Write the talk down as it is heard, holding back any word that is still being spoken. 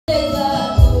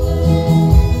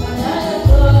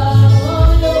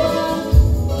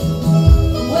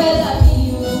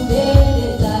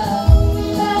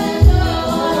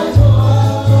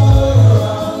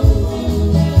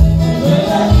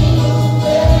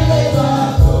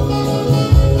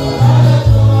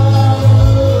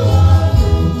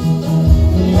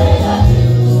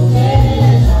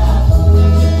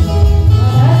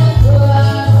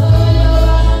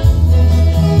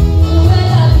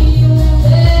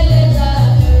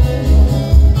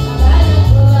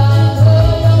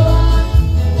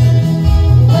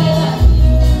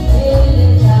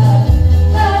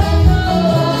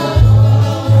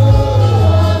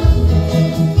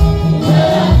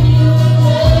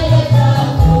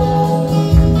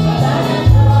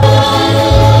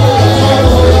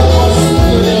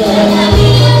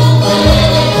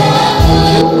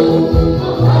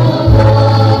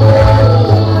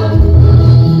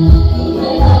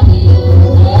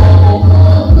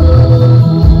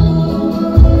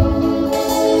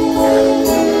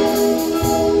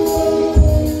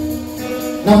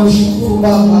Namshukuru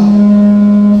Baba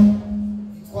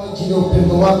kwa ajili ya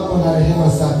upendo wako na rehema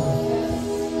zako.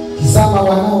 Tazama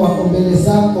wanao wako mbele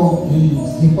zako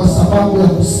ni kwa sababu ya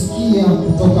kusikia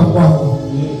kutoka kwako.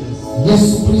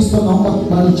 Yesu Kristo, naomba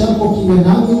kibali chako kiwe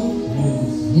nami.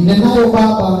 Ninenayo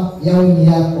Baba yawe ni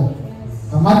yako.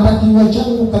 Kamata kinywa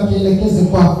changu kakielekeze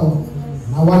kwako.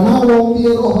 Na wanao waambie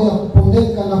roho ya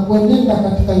kupondeka na kuenenda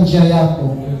katika njia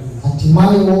yako.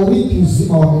 Hatimaye waurithi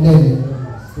uzima wa milele.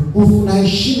 Tukufu na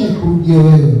heshima kurudie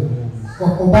wewe.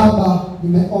 Kwako Baba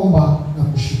nimeomba na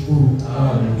kushukuru.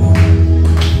 Amen.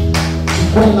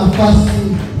 Chukua nafasi,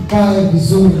 ukae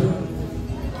vizuri.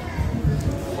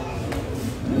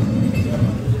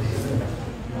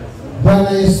 Bwana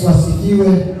Yesu asifiwe.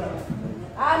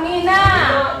 Amina.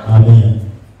 Amen.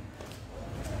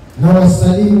 Na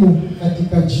wasalimu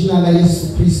katika jina la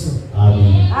Yesu Kristo.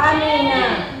 Amen. Amina.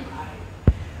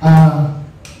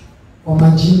 Kwa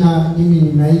majina mimi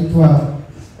ninaitwa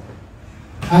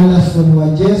Anderson wa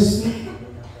Yesu.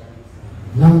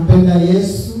 Nampenda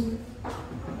Yesu.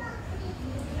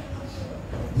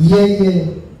 Yeye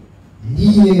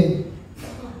ndiye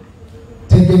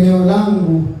tegemeo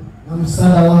langu na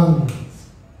msaada wangu.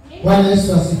 Bwana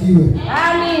Yesu asifiwe.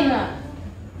 Amina.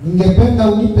 Ningependa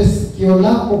unipe sikio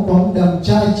lako kwa muda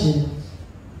mchache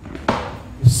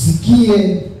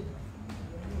usikie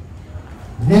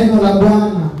neno la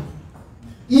Bwana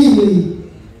ili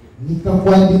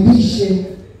nikakuadibishe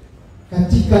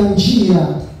katika njia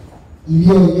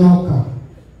iliyonyoka.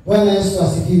 Bwana Yesu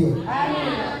asifiwe.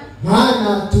 Amina.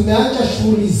 Maana tumeacha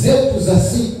shughuli zetu za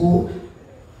siku,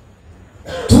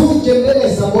 tuje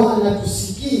mbele za Bwana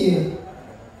tusikie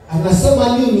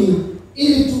anasema nini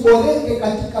ili tuboreke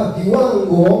katika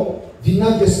viwango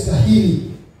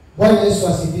vinavyostahili. Bwana Yesu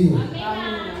asifiwe.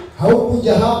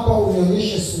 Haukuja hapa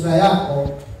unionyeshe sura yako,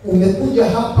 umekuja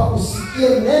hapa usikie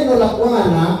neno la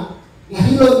Bwana na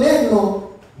hilo neno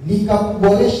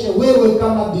likakuboreshe wewe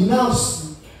kama binafsi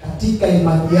katika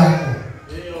imani yako.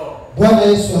 Bwana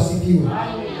Yesu asifiwe.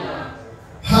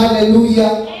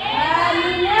 Haleluya.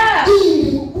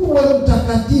 Ili uwe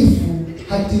mtakatifu,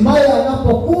 hatimaye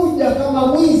anapokuja kama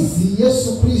mwizi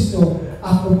Yesu Kristo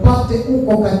akupate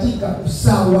uko katika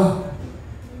usawa.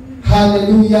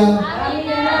 Haleluya.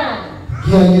 Amina.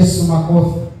 Kia Yesu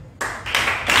makofi.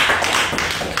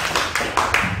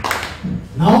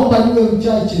 Naomba niwe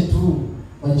mchache tu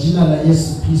kwa jina la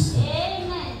Yesu Kristo.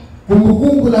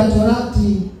 Kumbukumbu la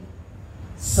Torati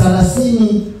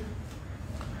 30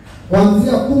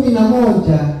 kuanzia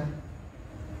 11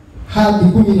 hadi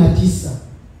 19.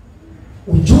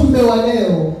 Ujumbe wa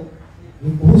leo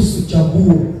ni kuhusu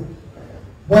chaguo.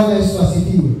 Bwana Yesu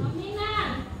asifiwe. Amina.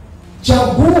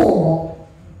 Chaguo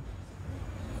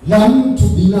la mtu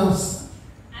binafsi.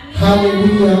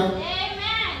 Haleluya. Amen.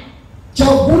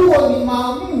 Chaguo ni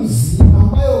maamuzi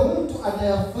ambayo mtu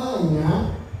anayafanya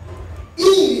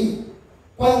ili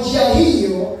kwa njia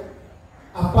hiyo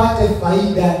apate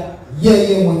faida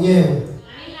yeye mwenyewe.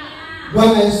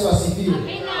 Bwana Yesu asifiwe.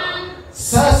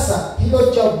 Sasa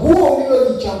hilo chaguo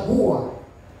ulilolichagua,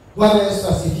 Bwana Yesu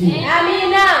asifiwe,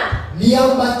 Amina,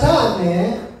 liambatane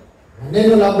na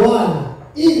neno la Bwana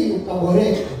ili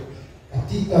ukaboreke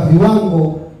katika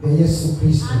viwango vya Yesu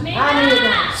Kristo.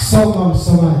 Amina. Soma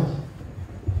msomaji.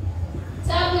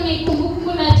 Kitabu ni Kumbukumbu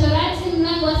la Torati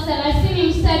mlango wa 30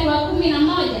 mstari wa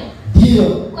 11. Ndio.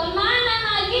 Kwa maana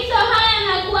maagizo haya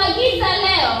na kuagiza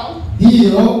leo,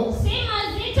 Ndio. si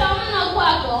mazito mno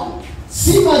kwako,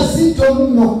 Si mazito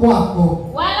mno kwako.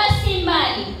 wala si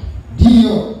mbali.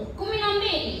 Ndio.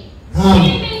 12. Naam. Si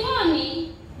mbinguni,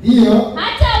 Ndio.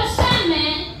 hata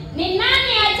useme ni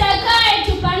nani atakaye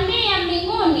tupandia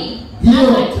mbinguni Ndio.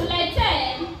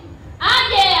 akatuletee,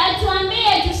 aje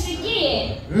atuambie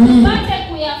tusikie, tupate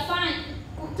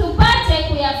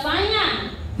kuyafanya.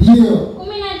 Ndio.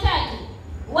 13.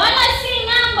 Wala si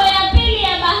ng'ambo ya pili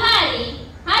ya bahari,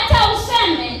 hata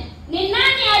useme ni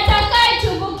nani atakaye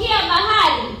tuvukia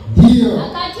bahari Ndio.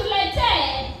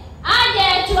 akatuletee, aje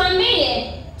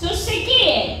atuambie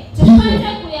tusikie, tupate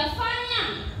kuyafanya.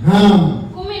 Naam.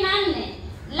 14.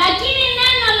 Lakini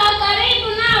neno la karibu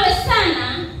nawe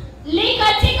sana li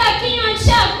katika kinywa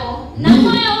chako na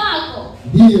moyo wako,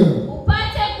 Ndio.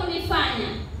 upate kulifanya.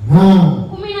 Naam.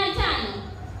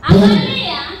 15.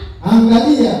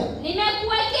 Angalia.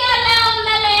 Nimekuwekea leo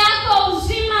mbele yako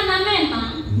uzima na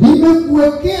mema,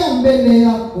 Nimekuwekea mbele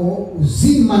yako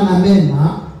uzima na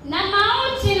mema, na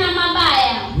mauti na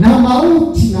mabaya. na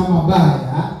mauti na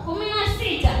mabaya.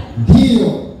 16. Ndio.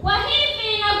 Kwa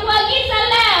hivi nakuagiza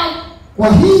leo, Kwa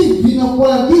hivi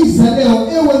nakuagiza leo,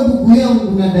 ewe ndugu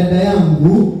yangu na dada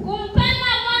yangu,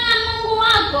 kumpenda Bwana Mungu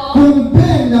wako,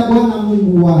 kumpenda Bwana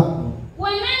Mungu wako,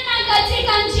 kuenenda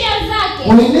katika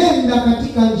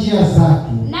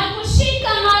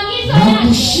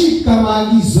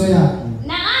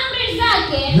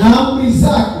na amri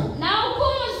zake na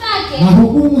hukumu zake, na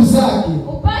hukumu zake,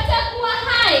 upate kuwa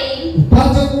hai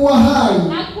upate kuwa hai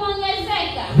na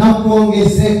kuongezeka. na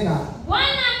kuongezeka.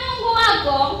 Bwana Mungu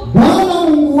wako Bwana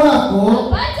Mungu wako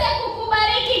apate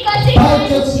kukubariki katika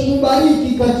apate nchi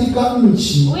kukubariki katika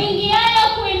nchi uingiayo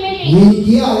kuimiliki.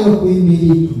 uingiayo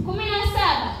kuimiliki.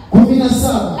 17.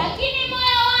 17. Lakini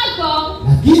moyo wako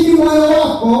Lakini moyo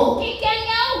wako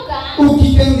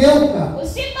ukikengeuka,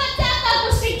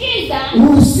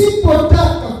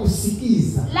 usipotaka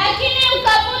kusikiza, lakini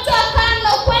ukavutwa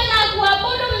kando kwenda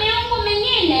kuabudu miungu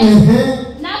mingine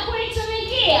na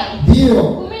kuitumikia. Ndio.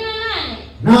 18.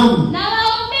 Naam. Na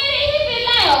wahubiri hivi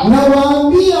leo, Na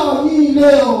waambia hii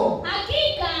leo,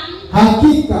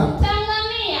 hakika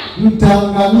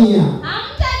mtaangamia.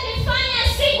 Hamtajifanya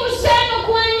siku zenu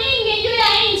kuwa nyingi juu ya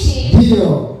nchi. Ndio.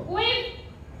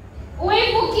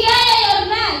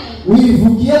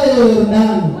 Uivukiaye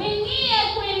Yordani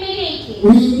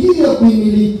uingie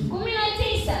kuimiliki.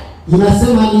 19.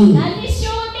 Inasema nini?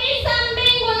 Nalishuhudia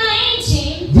mbingu na nchi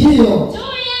Ndio.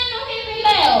 juu yenu hivi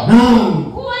leo, Naam.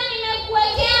 kuwa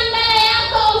nimekuwekea mbele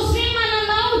yako uzima na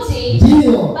mauti,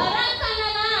 Ndio. baraka na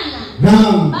laana.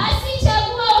 Naam. Basi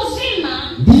chagua uzima,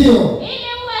 Ndio. ili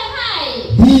uwe hai,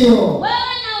 Ndio.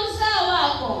 wewe na uzao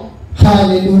wako.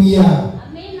 Haleluya.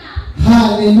 Amina.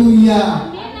 Haleluya.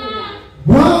 Amina.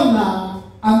 Bwana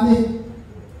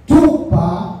ametupa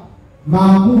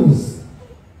maamuzi.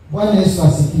 Bwana Yesu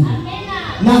asifiwe. Amina.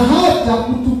 Na hata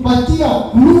kutupatia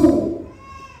clue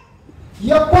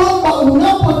ya kwamba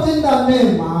unapotenda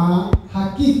mema,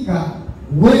 hakika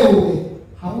wewe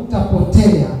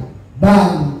hautapotea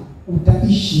bali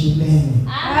utaishi milele.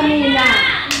 Amina.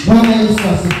 Bwana Yesu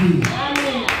asifiwe.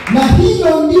 Amina. Na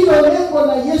hilo ndilo lengo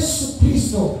la Yesu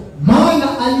Kristo,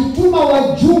 maana alituma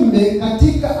wajumbe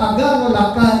katika Agano la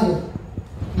Kale,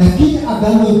 lakini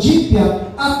Agano Jipya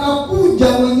akakuja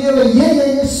mwenyewe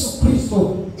yeye Yesu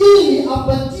Kristo ili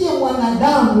apatie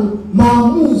wanadamu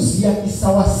maamuzi ya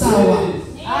kisawasawa.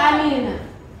 Amina.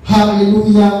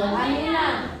 Haleluya. Amina.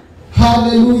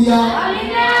 Haleluya.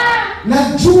 Amina.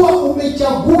 Najua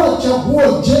umechagua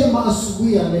chaguo jema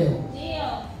asubuhi ya leo. Ndio.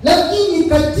 Lakini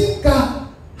katika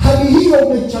hali hiyo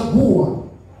umechagua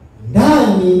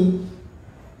ndani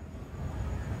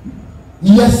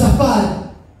ya safari,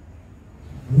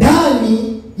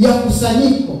 ndani ya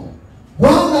kusanyiko,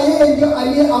 Bwana yeye ndio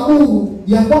aliyeamuru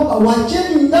ya kwamba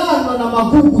wacheni ngano na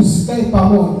magugu zikae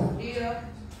pamoja.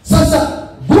 Sasa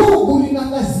gugu lina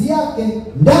kazi yake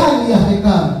ndani ya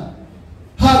hekalu.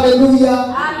 Haleluya.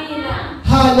 Amina.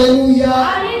 Haleluya.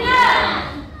 Amina.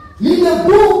 Lile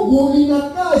gugu lina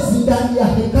kazi ndani ya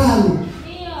hekalu.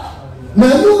 Ndio. Na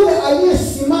yule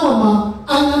aliyesimama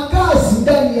ana kazi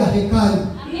ndani ya hekalu.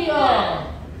 Ndio.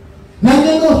 Na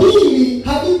neno hili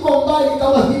haliko mbali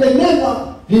kama vile neno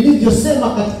lilivyosema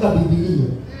katika Biblia.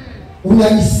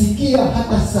 Unalisikia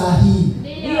hata saa hii.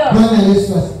 Ndio. Bwana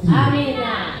Yesu asifiwe.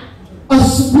 Amina.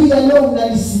 Asubuhi ya leo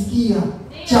unalisikia.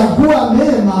 Chagua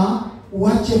mema,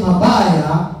 uache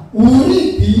mabaya,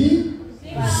 urithi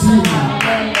uzima.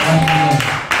 Amina.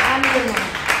 Amina.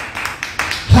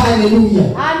 Haleluya.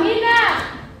 Amina.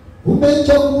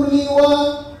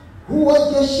 Umechaguliwa kuwa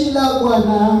jeshi la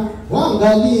Bwana,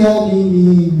 waangalia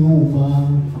nini nyuma?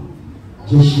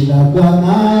 Jeshi la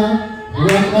Bwana,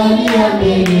 waangalia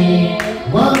mbele,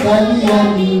 waangalia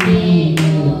nini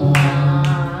nyuma?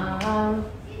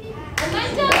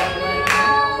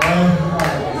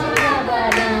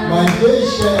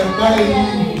 Majeshi yakae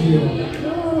hivyo.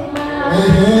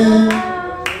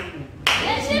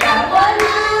 Jeshi la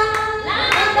Bwana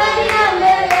laangalia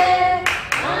mbele,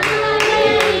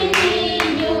 waangalia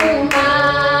nyuma.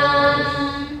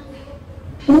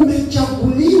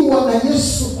 Umechaguliwa na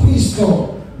Yesu Kristo,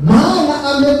 maana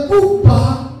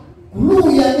amekupa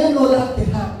clue ya neno lake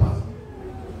hapa,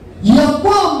 ya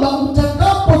kwamba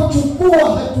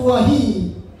utakapochukua hatua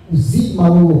hii uzima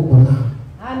wewe uko nao.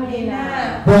 Amina.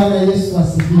 Bwana Yesu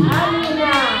asifiwe.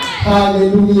 Amina.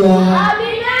 Haleluya.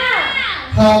 Amina.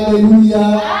 Haleluya.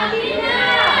 Amina.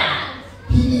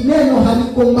 Hili neno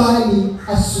haliko mbali,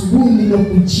 asubuhi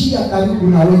limekujia karibu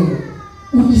na wewe.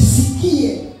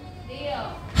 Ulisikie.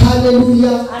 Ndio.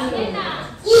 Haleluya. Amina.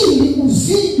 Ili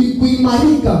uzidi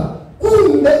kuimarika.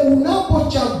 Kumbe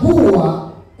unapochagua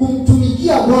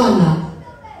kumtumikia Bwana,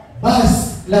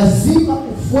 basi lazima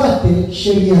ufuate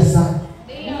sheria zake.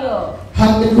 Ndio.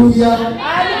 Haleluya.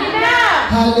 Amina.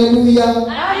 Haleluya.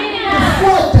 Amina.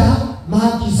 Kufuata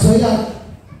maagizo yake.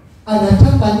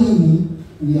 Anataka nini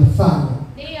uyafanye.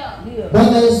 Ndio.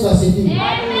 Bwana Yesu asifiwe.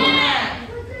 Amen.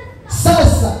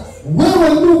 Sasa wewe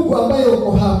ndugu ambaye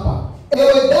uko hapa,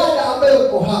 ewe dada ambaye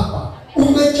uko hapa,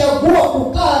 umechagua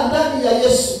kukaa ndani ya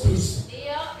Yesu Kristo.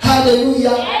 Ndio.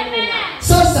 Haleluya. Amen.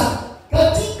 Sasa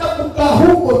katika kukaa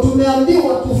huko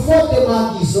tumeambiwa tufuate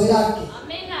maagizo yake.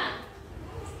 Amina.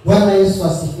 Bwana Yesu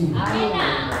asifiwe. Amina.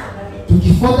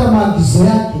 Tukifuata maagizo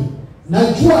yake,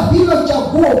 najua hilo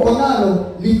chaguo uko nalo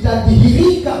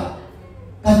litadhihirika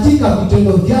katika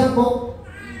vitendo vyako,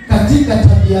 katika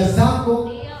tabia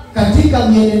zako, katika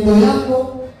mienendo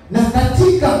yako na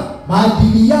katika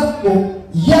maadili yako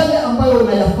yale ambayo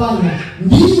unayafanya.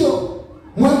 Ndiyo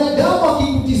mwanadamu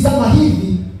akikutizama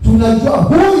hivi tunajua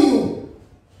huyu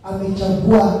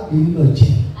amechagua lililo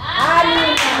jema.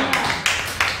 Amina.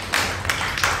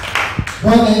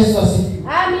 Bwana Yesu asifiwe.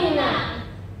 Amina.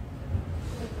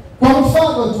 Kwa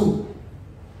mfano tu,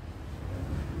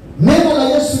 neno la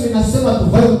Yesu linasema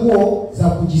tuvae nguo za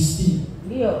kujistiri.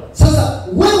 Ndio. Sasa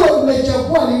wewe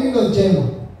umechagua lililo jema.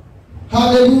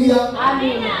 Haleluya.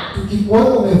 Amina. Tukikuona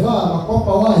umevaa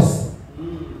makopa wazi,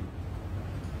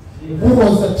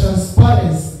 nguo za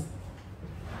transparency,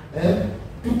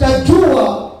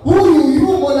 tutajua huyu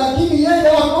yumo, lakini yeye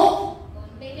wako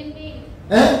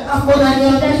hapo ndani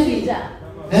ya Sita.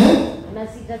 Na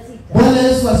sita. Bwana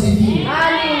Yesu asifiwe.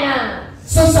 Amina.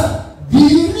 Sasa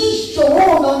dhihirisho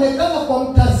wao unaonekana kwa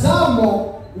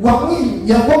mtazamo wa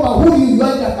mwili ya kwamba huyu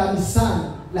yuaja kanisani,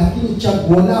 lakini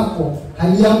chaguo lako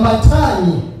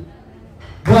haliambatani.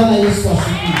 Bwana Yesu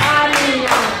asifiwe. Amina.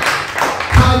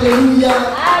 Haleluya.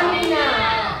 Amina.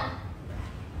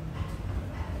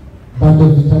 Bado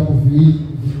vitabu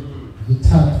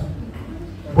vitatu.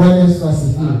 Bwana Yesu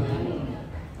asifiwe.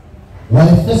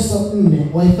 Waefeso 4,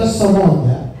 Waefeso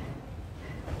 1,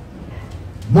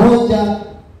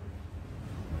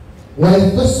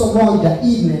 Waefeso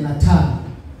 1:4 na 5.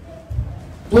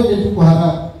 Twende tu kwa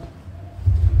haraka.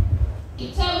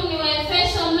 Kitabu ni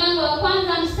Waefeso mlango wa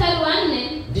 1 mstari wa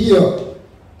 4. Ndio.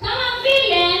 Kama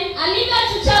vile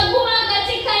alivyotuchagua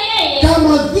katika yeye.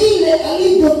 Kama vile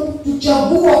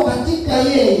alivyotuchagua katika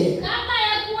yeye. Kabla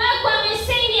ya kuwekwa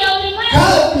misingi ya ulimwengu.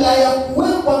 Kabla ya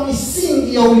kuwekwa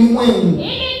misingi ya ulimwengu.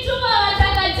 Ili tuwe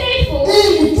watakatifu.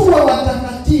 Ili tuwe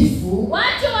watakatifu.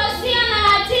 Watu wasio na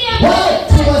hatia.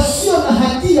 Watu wasio na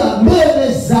hatia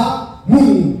mbele za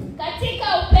Mungu. Katika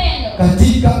upendo.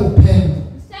 Katika upendo.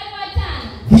 Mstari wa 5.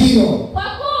 Ndio.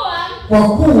 Kwa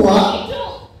kuwa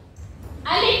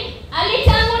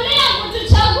alitangulia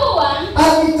kutuchagua.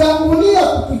 Alitangulia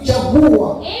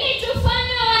kutuchagua. Ili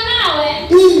tufanywe wanawe.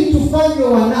 Ili tufanywe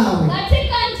wanawe.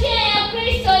 Katika njia ya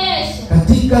Kristo Yesu.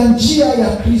 Katika njia ya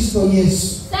Kristo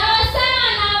Yesu.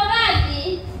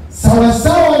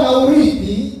 Sawa na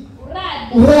urithi.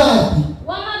 Uradi.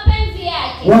 Wa mapenzi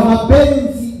yake. Wa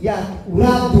mapenzi yake.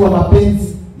 Uradi wa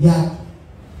mapenzi yake.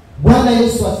 Bwana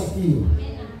Yesu asifiwe.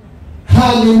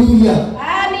 Haleluya.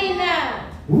 Amina.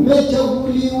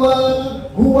 Umechaguliwa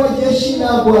kuwa jeshi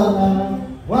la Bwana,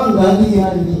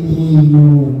 waangalia nini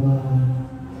nyuma.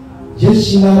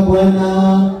 Jeshi la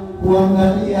Bwana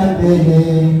kuangalia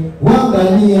mbele,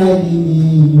 waangalia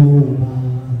nini nyuma.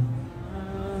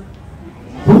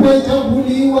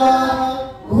 Umechaguliwa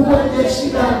kuwa jeshi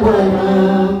la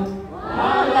Bwana,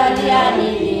 Waangalia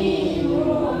nini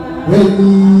nyuma.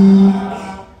 wewe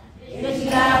Jeshi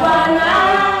la Bwana.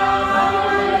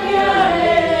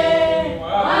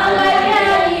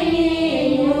 Waangalia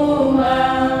nini nyuma.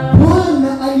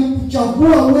 Bwana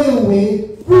alikuchagua wewe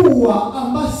kuwa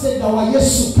ambassador wa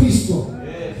Yesu Kristo.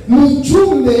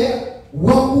 Mjumbe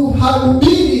wa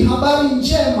kuhubiri habari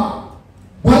njema.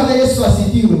 Bwana Yesu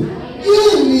asifiwe.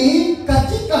 Ili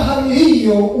katika hali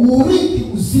hiyo urithi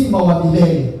uzima wa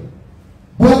milele.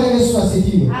 Bwana Yesu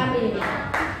asifiwe. Amina.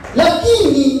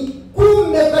 Lakini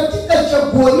kumbe katika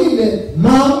chaguo lile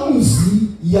maamuzi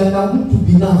yana mtu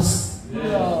binafsi.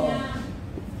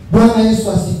 Bwana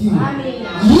Yesu asifiwe.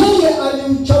 Amina. Yeye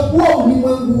alimchagua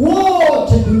ulimwengu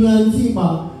wote dunia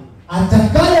nzima,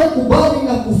 atakayekubali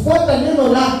na kufuata neno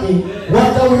lake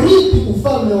wataurithi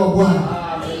ufalme wa Bwana.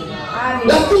 Amina.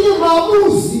 Lakini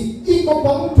maamuzi iko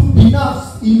kwa mtu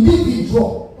binafsi,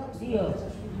 individual. Ndio.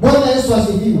 Bwana Yesu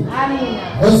asifiwe. Amina.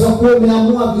 Waweza kuwa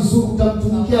umeamua vizuri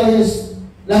utamtumikia Yesu,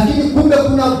 lakini kumbe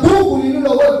kuna gugu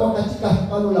lililowekwa katika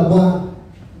hekalu la Bwana.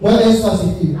 Bwana Yesu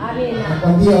asifiwe. Amina.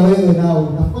 Nakwambia wewe nao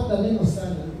unafuata neno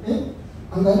sana.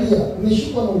 Angalia,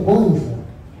 umeshikwa na ugonjwa.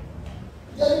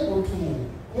 Jaribu tu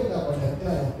kwenda kwa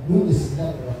daktari, dunge sindano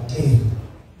ya malaria.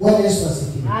 Bwana Yesu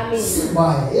asifiwe. Amina. Si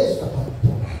mbaya, Yesu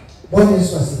atakuponya. Bwana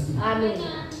Yesu asifiwe.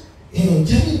 Amina.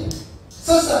 Jaribu.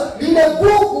 Sasa lile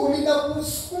gugu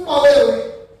linakusukuma wewe.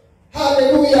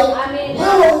 Haleluya.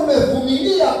 Amina. Wewe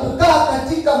umevumilia kukaa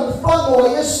katika mfano wa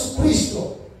Yesu Kristo.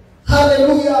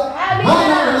 Haleluya. Amina.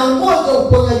 Maana unangoja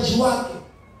uponyaji wake.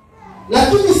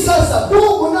 Lakini sasa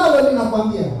gugu nalo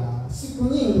linakwambia siku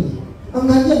nyingi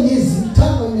Angalia miezi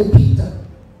 5 imepita.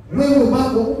 Wewe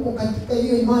bado uko katika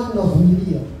hiyo imani na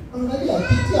vumilia. Angalia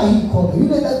pitia hii kona.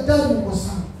 Yule daktari uko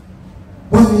sawa.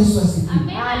 Bwana Yesu asifiwe.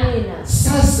 Amina.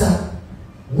 Sasa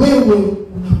wewe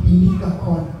unapindika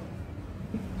kona.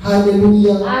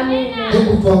 Haleluya. Amina.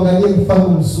 Hebu tuangalie mfano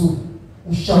mzuri.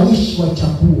 Ushawishi wa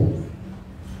chaguo.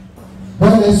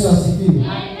 Bwana Yesu asifiwe.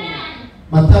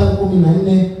 Mathayo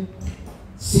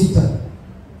 14:6.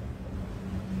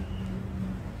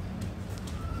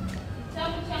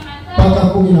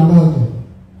 Mpaka 11.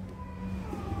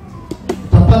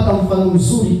 Utapata mfano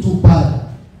mzuri tu pale.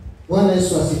 Bwana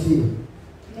Yesu asifiwe.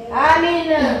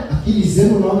 Amina. Akili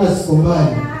zenu naona ziko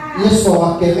mbali. Yesu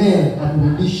awakemee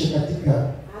akurudishe katika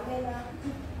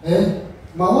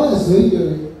mawazo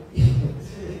hiyo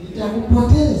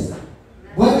itakupoteza.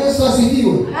 Bwana Yesu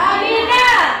asifiwe. Amina.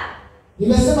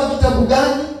 Nimesema kitabu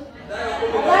gani?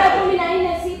 Mathayo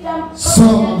 14:6.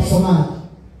 Soma msomaji.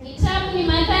 Kitabu ni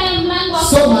Mathayo mlango wa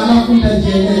Soma alafu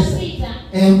nitajieleza.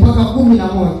 Mpaka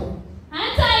 11.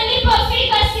 Hata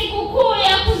ilipofika siku kuu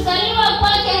ya kuzaliwa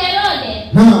kwake Herode,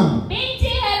 Naam. binti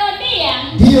Herodia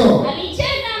Ndio.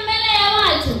 alicheza mbele ya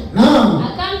watu. Naam.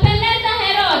 Akampendeza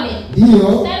Herode. Ndio.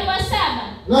 Mstari wa 7.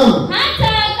 Naam. Hata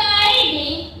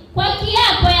akaahidi kwa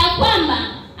kiapo ya kwamba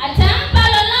atampa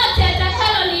lolote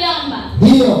atakaloliomba.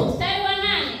 Ndio. Mstari wa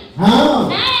 8. Naam.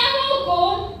 Naye huku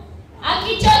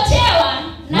akichochewa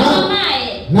na Naam.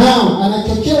 mamaye. Naam,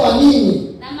 anachochewa nini?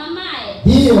 Na mamaye.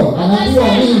 Ndio, anajua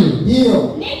nini?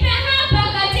 Ndio. Nipe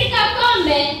hapa katika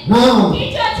kombe Naam.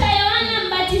 kichwa cha Yohana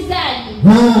Mbatizaji.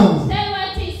 Naam. Mstari wa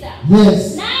 9.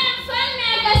 Yes. Naye mfalme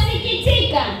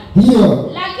akasikitika, Ndio.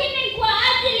 lakini kwa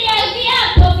ajili ya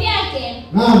viapo vyake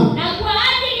Naam. na kwa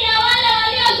ajili ya wale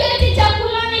walioketi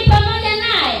chakulani pamoja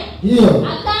naye, Ndio.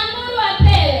 akaamuru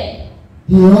apewe.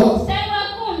 Ndio. Mstari wa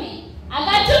 10.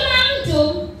 Akatuma mtu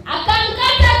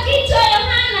akamkata kichwa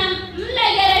Yohana mle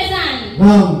gerezani.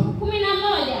 Naam.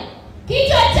 11.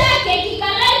 Kichwa chake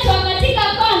kikaletwa katika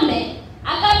kombe,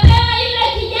 akapewa yule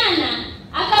kijana,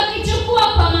 akakichukua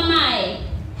kwa mamaye.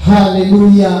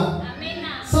 Haleluya. Amina.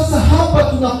 Sasa hapa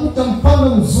tunakuta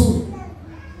mfano mzuri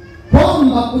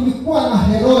kwamba kulikuwa na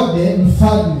Herode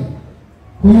mfalme.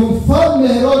 Huyu mfalme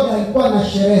Herode alikuwa na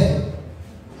sherehe.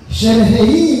 Sherehe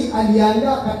hii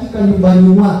aliandaa katika nyumbani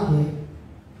mwake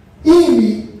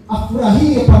ili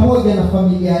afurahie pamoja na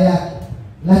familia yake,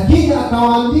 lakini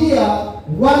akawaambia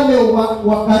wale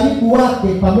wa karibu wake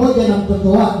pamoja na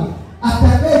mtoto wake,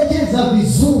 atakayecheza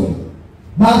vizuri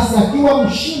basi akiwa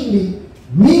mshindi,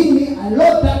 mimi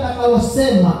alota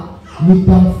atakalosema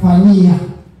nitamfanyia.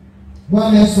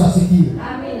 Bwana Yesu asifiwe.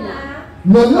 Amina.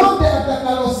 Lolote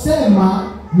atakalosema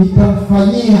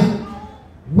nitamfanyia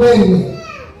wewe.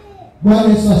 Bwana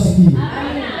Yesu asifiwe.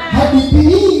 Hadithi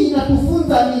hii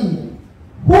inatufunza nini?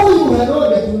 Huyu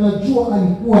Herode tunajua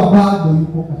alikuwa bado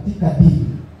yuko katika dini,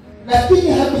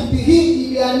 lakini hadithi hii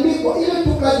iliandikwa ili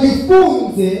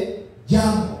tukajifunze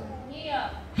jambo.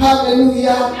 Ndio.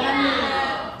 Haleluya.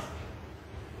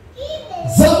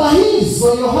 Zama hizo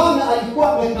Yohana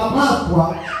alikuwa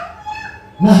amekamatwa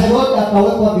na Herode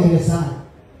akawekwa gerezani,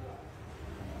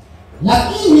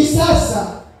 lakini sasa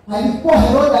alikuwa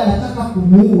Herode anataka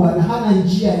kumuua na hana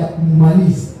njia ya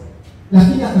kumaliza,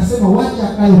 lakini akasema wacha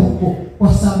akae huko,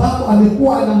 kwa sababu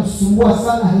amekuwa anamsumbua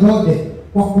sana Herode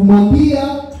kwa kumwambia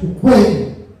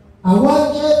ukweli,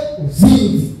 awache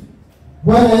uzinzi.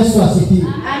 Bwana Yesu asifiwe.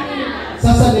 Amina.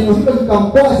 Sasa neno hilo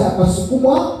likamkwaza,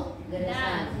 akasukumwa.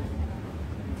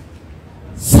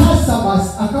 Sasa basi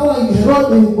akawa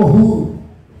Herode yuko huru,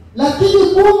 lakini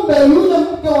kumbe yule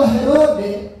mke wa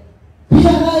Herode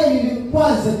pia naye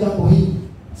lilimkwaza jambo hili.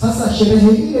 Sasa sherehe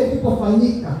ile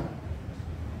ilipofanyika,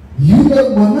 yule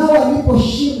mwanao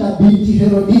aliposhinda, binti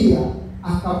Herodia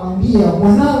akamwambia,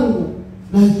 mwanangu,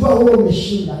 najua wewe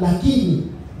umeshinda, lakini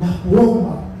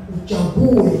nakuomba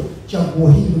uchague chaguo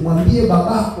hili, mwambie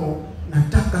babako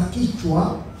nataka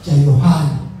kichwa cha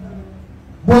Yohana.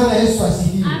 Bwana Yesu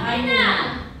asifiwe. Amina.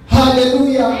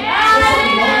 Haleluya. Sasa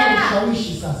tunaona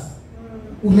ushawishi sasa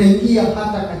unaingia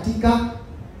hata katika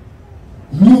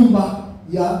nyumba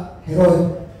ya Herode.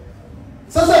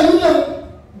 Sasa yule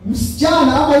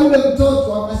msichana ama yule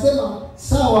mtoto akasema,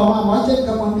 sawa mama, acha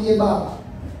nikamwambie baba.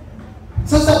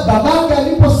 Sasa babake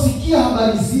aliposikia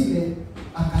habari zile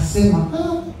akasema,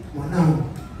 mwanangu,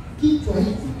 kichwa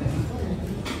hiki kitafanya.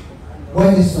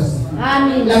 Bwana Yesu asifiwe.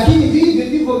 Amen. Lakini hivi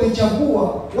ndivyo umechagua,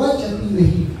 wacha iwe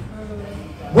hivi.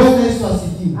 Bwana Yesu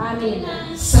asifiwe. Amen.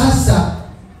 Sasa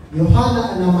Yohana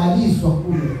anamalizwa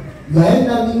kule,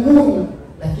 yaenda mbinguni,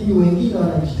 lakini wengine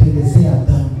wanajitengenezea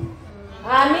dhambi.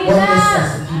 Amina. Bwana Yesu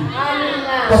asifiwe.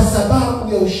 Kwa Amina.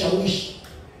 sababu ya ushawishi.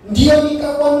 Ndio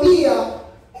nikakwambia,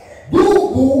 ndugu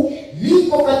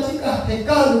liko katika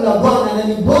hekalu la Bwana na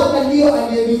ni Bwana ndiyo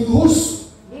aliyeniruhusu.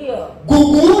 Ndio.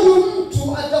 Gugu huyu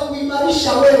mtu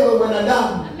atakuimarisha wewe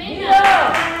mwanadamu. Amina.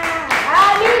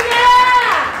 Amina.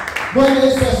 Bwana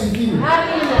Yesu asifiwe.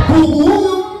 Amina. Gugu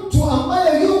huyu mtu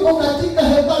ambaye yuko katika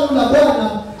hekalu la Bwana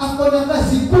ako na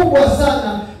kazi kubwa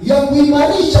sana ya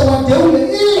kuimarisha wateule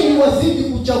ili wazidi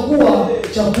kuchagua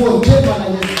chaguo njema na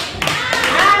Yesu.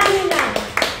 Amina.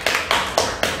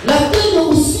 Lakini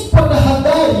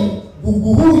usipotahadhari,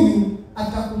 gugu huyu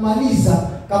atakumaliza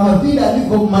kama vile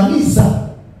alivyomaliza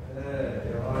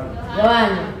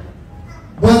Yohana.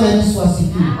 Bwana Yesu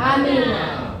asifiwe. Amina.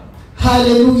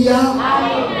 Haleluya.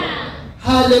 Amina.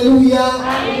 Haleluya.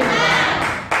 Amina.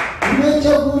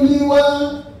 Umechaguliwa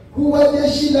kuwa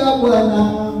jeshi la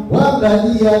Bwana,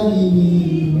 waangalia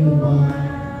nini nyuma?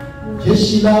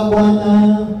 Jeshi la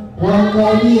Bwana,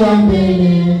 waangalia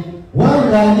mbele,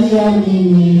 waangalia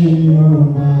nini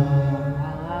nyuma?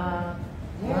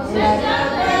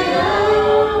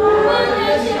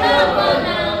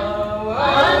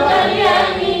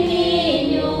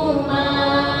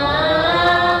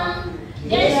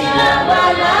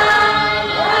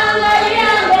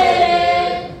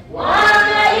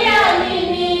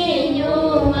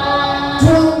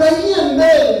 Tuangalie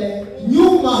mbele,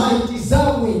 nyuma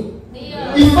haitizamwi.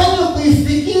 Ifanye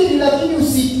kuifikiri lakini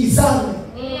usitizame.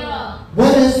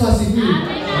 Bwana Yesu asifiwe.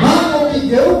 Maana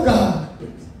ukigeuka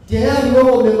tayari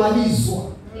wewe umemalizwa.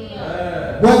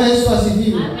 Bwana Yesu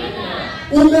asifiwe.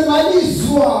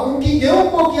 Umemalizwa.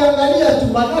 Ukigeuka ukiangalia tu,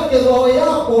 manake roho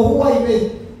yako huwa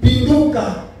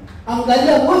imepinduka.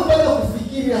 Angalia moja ya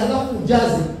kufikiri halafu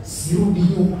ujaze, sirudi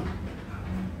nyuma.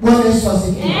 Bwana Yesu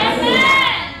asifiwe.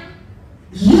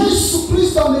 Yesu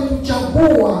Kristo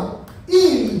ametuchagua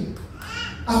ili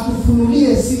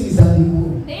atufunulie siri za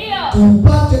mbinguni.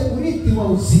 Tupate urithi wa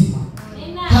uzima.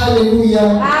 Haleluya.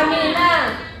 Amina.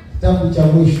 Kitabu cha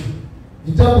mwisho.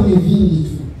 Vitabu ni vingi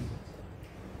tu.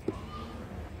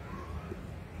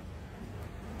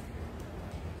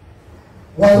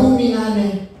 Warumi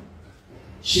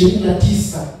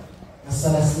 8:29 na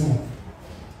 30.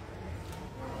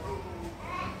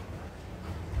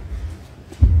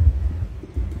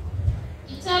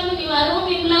 Kitabu ni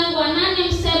Warumi mlango wa 8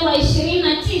 mstari wa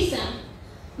 29.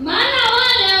 Maana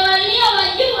wale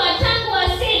waliowajua tangu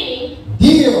asili,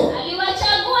 Ndio.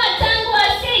 aliwachagua tangu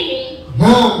asili,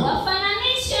 Naam.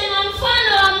 wafananishwe na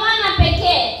mfano wa mwana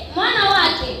pekee, mwana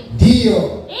wake, Ndio.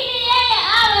 ili yeye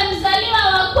awe mzaliwa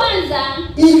wa kwanza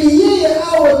Ili yeye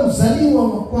awe mzaliwa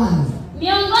wa kwanza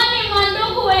miongoni mwa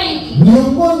ndugu wengi.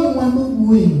 miongoni mwa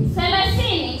ndugu wengi.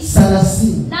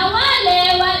 30. Na wale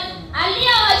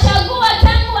aliowachagua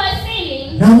tangu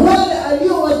asili, Na wale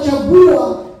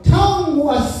aliowachagua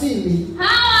tangu asili,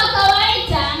 hao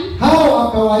akawaita. hao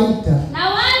akawaita. Na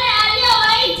wale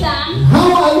aliowaita,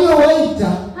 Hao aliowaita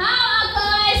hao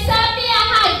akawahesabia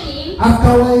haki.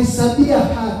 akawahesabia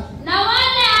haki. Na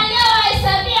wale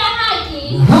aliowahesabia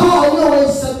haki, Hao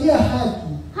aliowahesabia haki,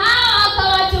 hao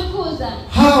akawatukuza.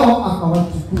 hao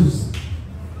akawatukuza.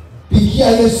 Pigia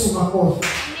Yesu makofi.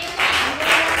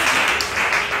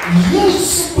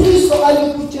 Yesu Kristo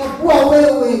alikuchagua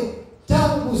wewe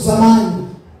tangu zamani.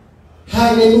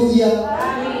 Haleluya.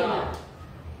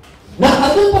 Na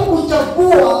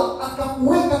alipokuchagua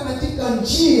akakuweka katika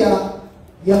njia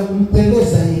ya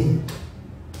kumpendeza yeye.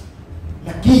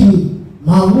 Lakini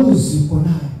maamuzi uko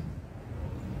nayo.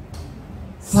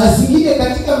 Saa zingine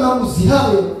katika maamuzi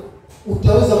hayo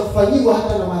utaweza kufanyiwa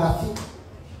hata na marafiki.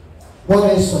 Bwana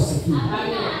Yesu asifiwe.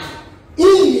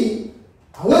 Ili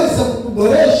aweze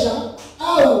kukuboresha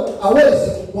au aweze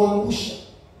kukuangusha.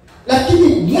 Lakini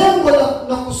lengo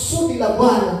na kusudi la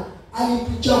Bwana,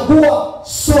 alituchagua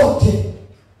sote.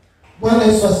 Bwana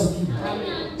Yesu asifiwe.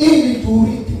 Ili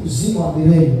tuurithi uzima wa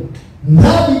milele.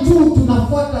 Mradi tu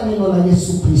tunafuata neno la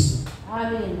Yesu Kristo.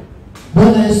 Amina.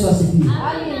 Bwana Yesu asifiwe.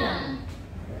 Amina.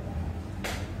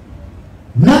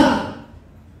 Na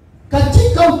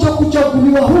katika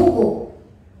kuchaguliwa huko,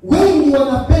 wengi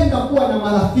wanapenda kuwa na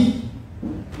marafiki.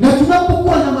 Na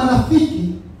tunapokuwa na marafiki,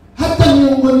 hata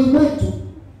miongoni mwetu,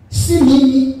 si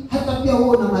mimi, hata pia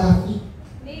wewe na marafiki.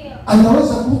 Ndio.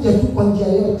 Anaweza kuja tu kwa njia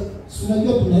yote. Si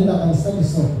unajua tunaenda kanisani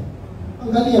sote.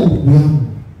 Angalia ndugu yangu.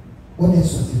 Bwana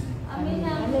Yesu asifiwe. Amina.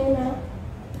 Amina.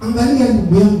 Angalia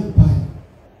ndugu yangu pale.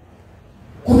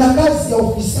 Kuna kazi ya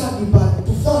ufisadi pale,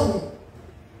 tufanye.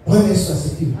 Bwana Yesu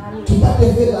asifiwe.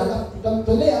 Tupate fedha alafu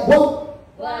tutamtolea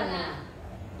Bwana.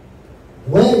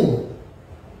 wewe.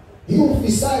 Hiyo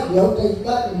ufisadi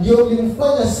hautaikani ndio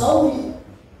ulimfanya Sauli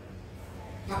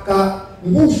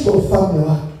akaangushwa ufalme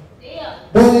wake. Ndio.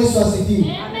 Bwana Yesu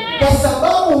asifiwe. Amen. Kwa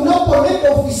sababu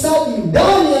unapoleta ufisadi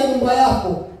ndani ya nyumba yako,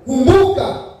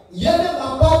 kumbuka yale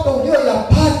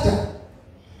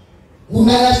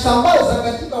unayasambaza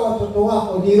katika watoto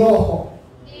wako ni roho.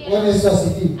 Bwana Yesu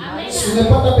asifiwe.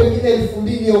 Umepata pengine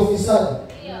 2,000 ya ufisadi.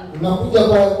 Unakuja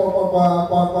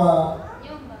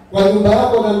kwa nyumba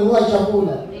yako unanunua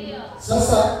chakula.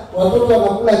 Sasa watoto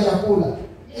wanakula chakula.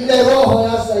 Ile roho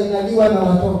sasa inaliwa na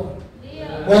watoto.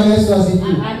 Bwana Yesu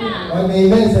asifiwe.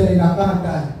 Wameimeza linakaa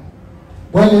ndani.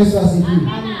 Bwana Yesu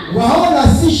asifiwe. Waona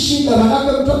si shida,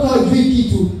 maana mtoto hajui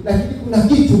kitu, lakini kuna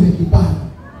kitu umekipanda.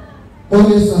 Bwana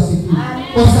Yesu asifiwe.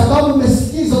 Kwa sababu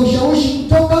umesikiza ushawishi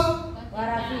kutoka Kwa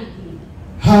rafiki.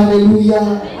 haleluya.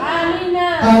 Amina.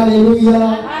 Haleluya.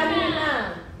 Amina.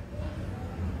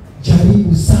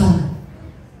 Jaribu sana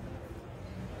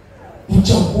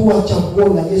kuchagua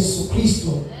chaguo la Yesu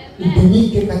Kristo,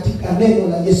 udumike katika neno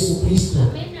la Yesu Kristo,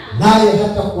 naye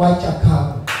hata kuacha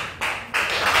kama.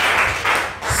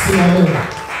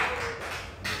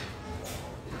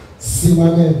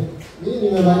 Simameni. Mimi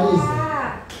nimemaliza.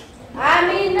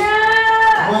 Amina.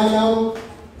 Mwana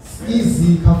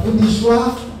hizi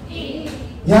kafundishwa,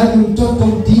 yaani mtoto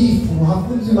mtiifu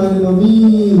hafunzi maneno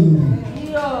mingi.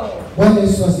 Ndio. Bwana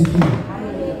Yesu asifiwe.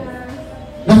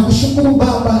 Na kushukuru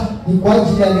Baba ni kwa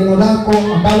ajili ya neno lako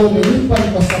ambalo umenipa,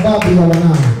 ni kwa sababu ya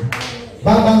wanao.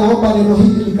 Baba, naomba neno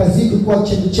hili likazidi kuwa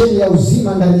chemchemi ya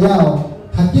uzima ndani yao,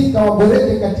 hakika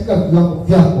waboreke katika viwango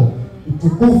vyako.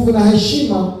 Utukufu na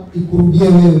heshima ikurudie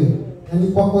wewe, na ni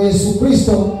kwako Yesu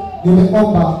Kristo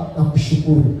nimeomba na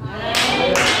kushukuru.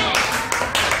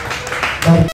 Amen.